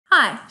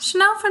Hi,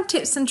 Chanel from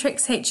Tips and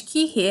Tricks HQ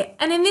here,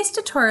 and in this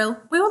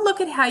tutorial we will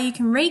look at how you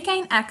can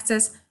regain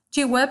access to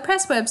your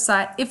WordPress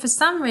website if for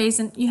some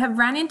reason you have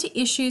run into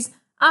issues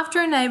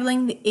after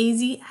enabling the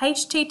easy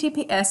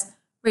HTTPS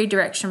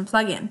redirection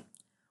plugin.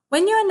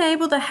 When you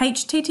enable the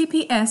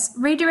HTTPS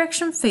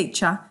redirection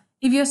feature,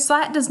 if your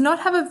site does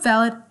not have a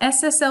valid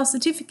SSL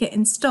certificate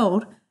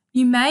installed,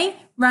 you may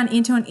run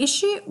into an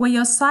issue where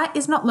your site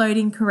is not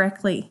loading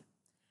correctly.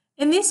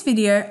 In this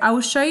video, I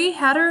will show you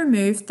how to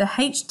remove the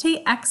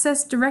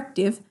htaccess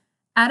directive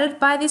added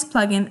by this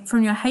plugin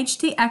from your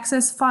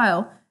htaccess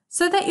file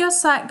so that your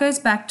site goes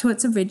back to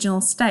its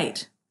original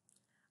state.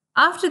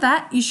 After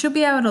that, you should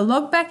be able to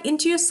log back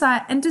into your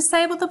site and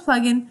disable the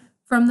plugin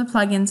from the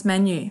plugins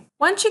menu.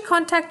 Once you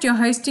contact your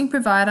hosting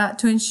provider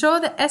to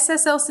ensure the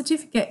SSL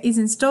certificate is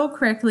installed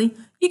correctly,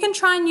 you can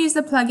try and use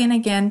the plugin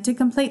again to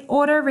complete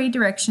auto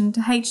redirection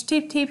to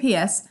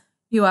HTTPS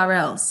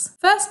URLs.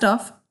 First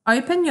off,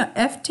 open your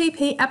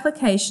FTP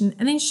application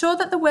and ensure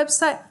that the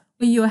website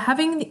where you are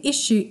having the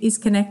issue is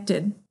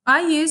connected.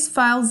 I use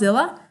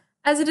FileZilla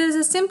as it is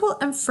a simple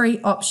and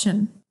free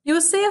option. You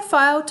will see a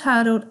file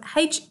titled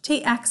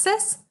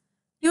htaccess.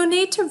 You will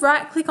need to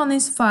right-click on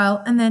this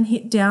file and then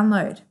hit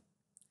download.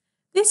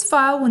 This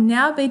file will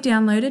now be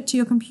downloaded to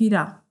your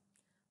computer.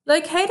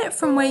 Locate it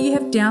from where you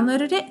have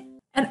downloaded it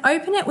and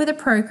open it with a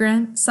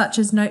program such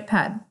as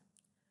Notepad.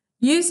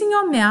 Using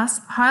your mouse,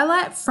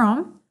 highlight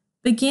from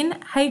Begin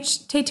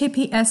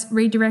HTTPS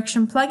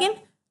Redirection Plugin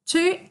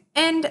to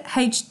End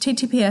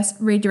HTTPS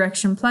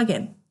Redirection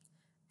Plugin.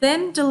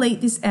 Then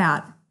delete this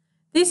out.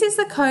 This is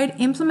the code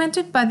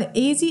implemented by the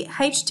Easy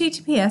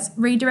HTTPS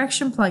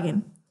Redirection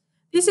Plugin.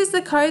 This is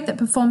the code that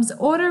performs the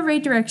auto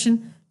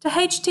redirection to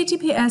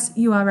HTTPS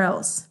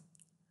URLs.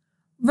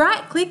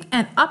 Right-click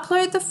and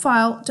upload the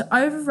file to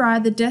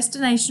override the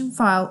destination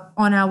file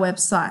on our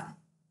website.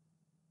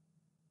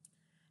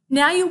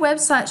 Now your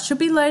website should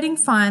be loading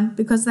fine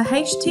because the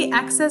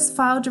htaccess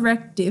file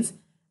directive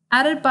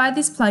added by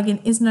this plugin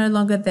is no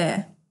longer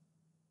there.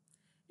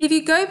 If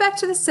you go back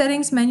to the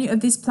settings menu of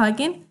this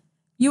plugin,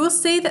 you will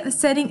see that the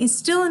setting is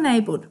still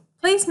enabled.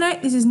 Please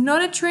note this is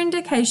not a true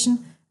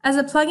indication as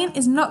the plugin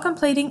is not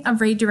completing a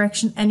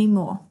redirection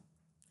anymore.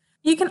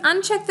 You can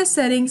uncheck the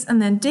settings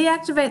and then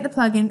deactivate the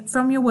plugin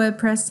from your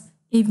WordPress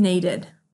if needed.